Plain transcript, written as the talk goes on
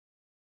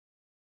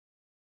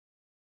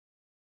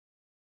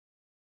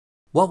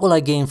What will I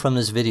gain from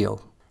this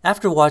video?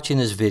 After watching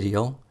this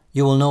video,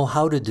 you will know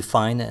how to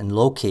define and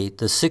locate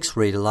the 6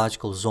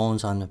 radiological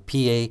zones on the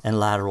PA and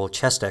lateral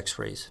chest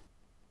x-rays.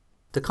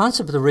 The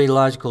concept of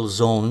radiological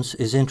zones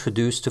is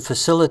introduced to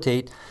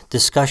facilitate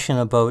discussion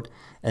about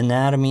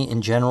anatomy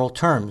in general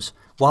terms,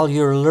 while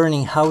you're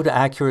learning how to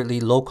accurately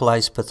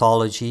localize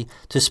pathology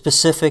to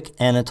specific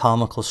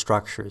anatomical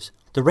structures.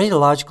 The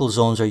radiological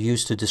zones are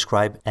used to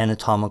describe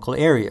anatomical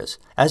areas.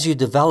 As you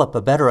develop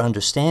a better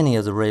understanding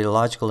of the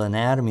radiological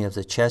anatomy of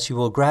the chest, you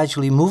will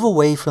gradually move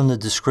away from the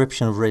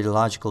description of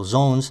radiological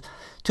zones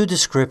to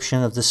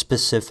description of the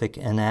specific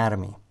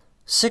anatomy.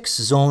 6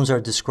 zones are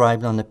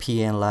described on the PA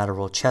and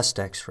lateral chest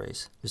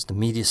x-rays. There's the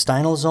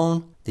mediastinal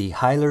zone, the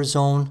hilar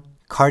zone,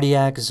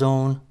 cardiac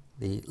zone,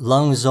 the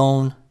lung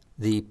zone,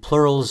 the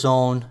pleural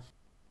zone,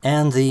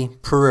 and the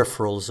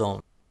peripheral zone.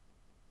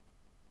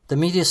 The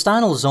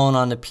mediastinal zone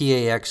on the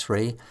PA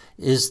x-ray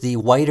is the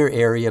whiter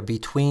area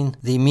between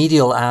the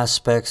medial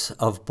aspects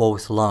of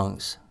both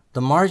lungs.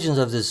 The margins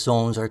of these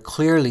zones are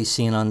clearly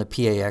seen on the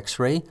PA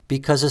x-ray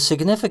because a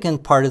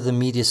significant part of the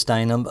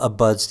mediastinum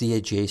abuts the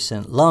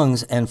adjacent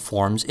lungs and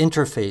forms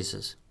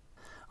interfaces.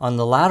 On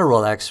the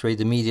lateral x-ray,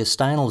 the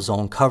mediastinal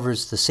zone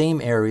covers the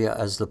same area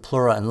as the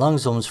pleura and lung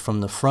zones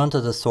from the front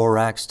of the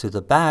thorax to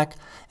the back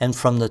and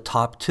from the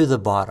top to the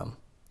bottom.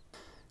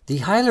 The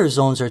hilar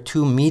zones are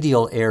 2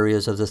 medial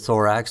areas of the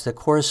thorax that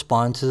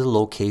correspond to the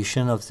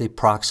location of the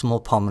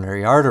proximal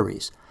pulmonary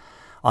arteries.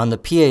 On the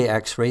PA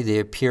x-ray, they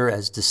appear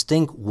as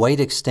distinct white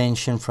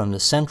extension from the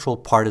central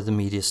part of the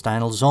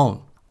mediastinal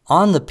zone.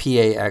 On the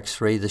PA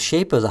x-ray, the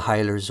shape of the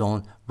hilar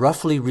zone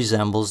roughly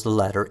resembles the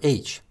letter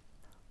H.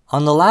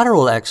 On the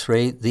lateral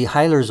x-ray, the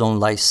hilar zone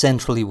lies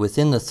centrally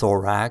within the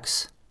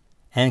thorax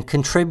and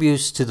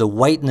contributes to the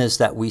whiteness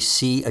that we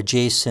see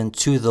adjacent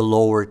to the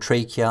lower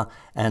trachea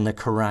and the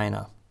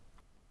carina.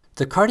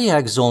 The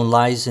cardiac zone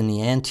lies in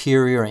the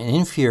anterior and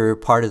inferior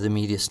part of the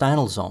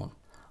mediastinal zone.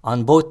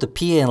 On both the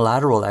PA and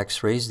lateral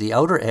x-rays, the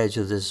outer edge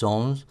of the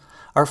zones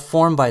are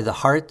formed by the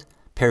heart,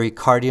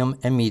 pericardium,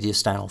 and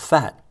mediastinal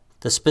fat.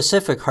 The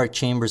specific heart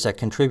chambers that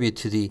contribute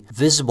to the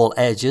visible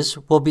edges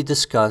will be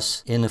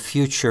discussed in a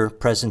future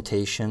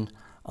presentation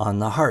on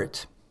the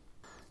heart.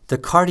 The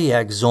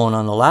cardiac zone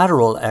on the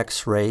lateral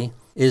x-ray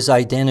is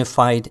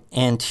identified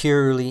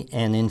anteriorly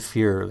and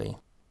inferiorly.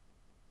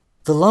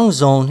 The lung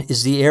zone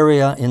is the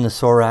area in the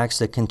thorax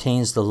that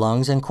contains the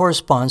lungs and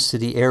corresponds to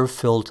the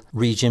air-filled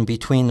region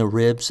between the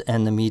ribs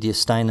and the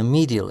mediastinum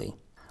medially.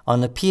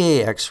 On the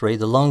PA x-ray,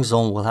 the lung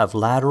zone will have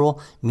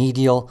lateral,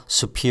 medial,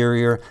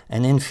 superior,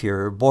 and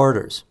inferior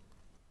borders.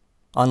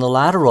 On the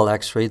lateral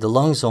x-ray, the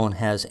lung zone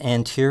has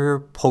anterior,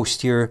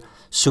 posterior,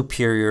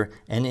 superior,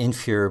 and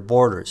inferior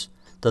borders.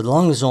 The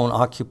lung zone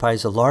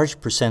occupies a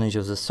large percentage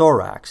of the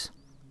thorax.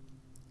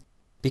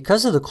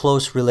 Because of the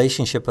close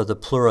relationship of the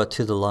pleura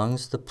to the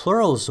lungs, the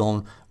pleural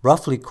zone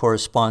roughly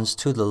corresponds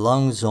to the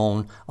lung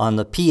zone on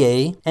the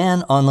PA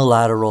and on the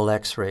lateral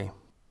x-ray.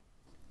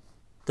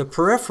 The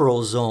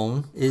peripheral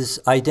zone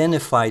is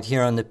identified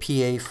here on the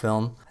PA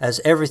film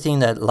as everything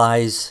that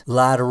lies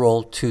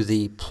lateral to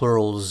the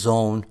pleural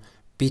zone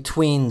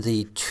between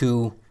the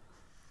 2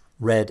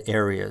 red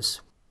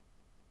areas.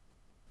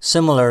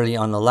 Similarly,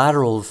 on the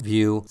lateral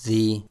view,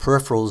 the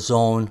peripheral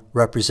zone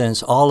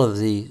represents all of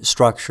the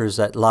structures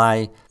that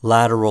lie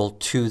lateral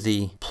to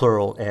the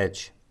pleural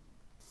edge.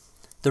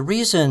 The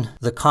reason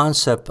the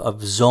concept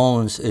of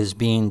zones is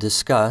being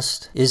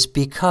discussed is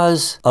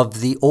because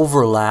of the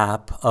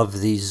overlap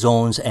of the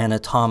zones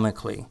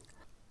anatomically.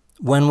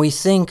 When we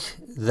think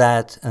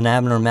that an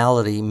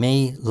abnormality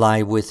may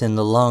lie within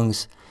the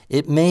lungs,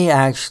 it may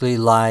actually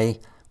lie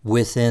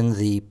within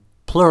the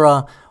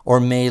pleura or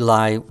may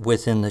lie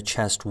within the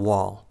chest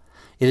wall.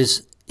 It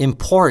is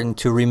important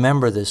to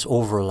remember this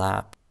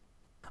overlap.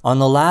 On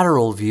the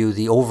lateral view,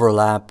 the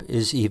overlap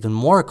is even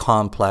more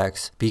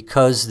complex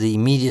because the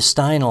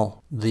mediastinal,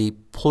 the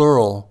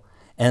pleural,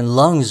 and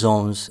lung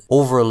zones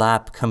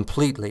overlap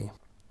completely.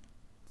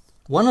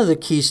 One of the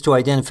keys to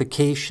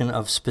identification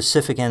of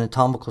specific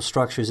anatomical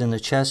structures in the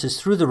chest is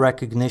through the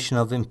recognition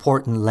of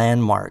important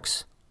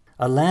landmarks.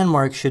 A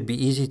landmark should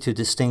be easy to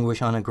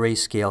distinguish on a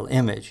grayscale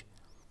image.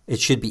 It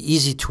should be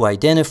easy to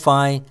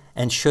identify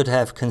and should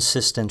have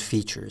consistent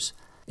features.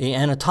 An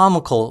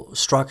anatomical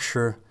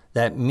structure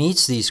that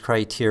meets these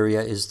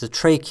criteria is the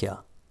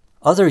trachea.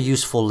 Other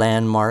useful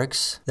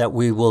landmarks that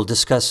we will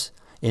discuss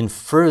in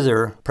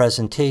further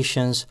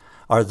presentations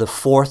are the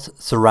 4th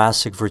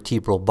thoracic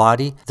vertebral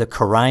body, the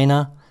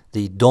carina,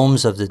 the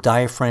domes of the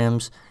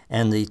diaphragms,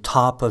 and the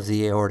top of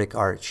the aortic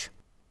arch.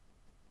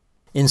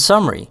 In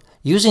summary,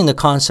 using the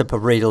concept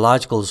of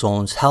radiological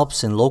zones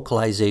helps in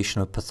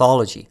localization of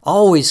pathology.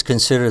 Always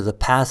consider the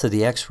path of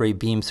the X-ray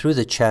beam through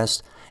the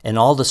chest and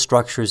all the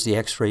structures the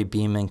X-ray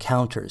beam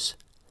encounters.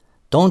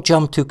 Don't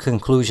jump to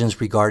conclusions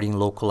regarding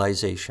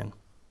localization.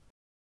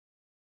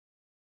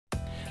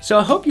 So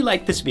I hope you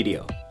liked this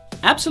video.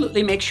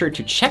 Absolutely make sure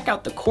to check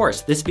out the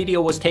course this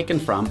video was taken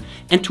from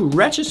and to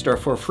register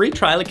for a free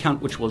trial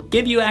account which will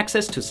give you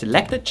access to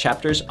selected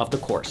chapters of the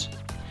course.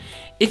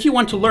 If you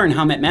want to learn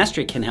how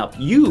Medmastery can help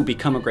you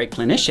become a great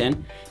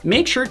clinician,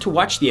 make sure to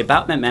watch the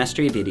About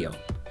Medmastery video.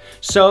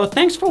 So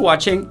thanks for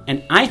watching,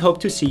 and I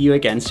hope to see you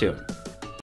again soon.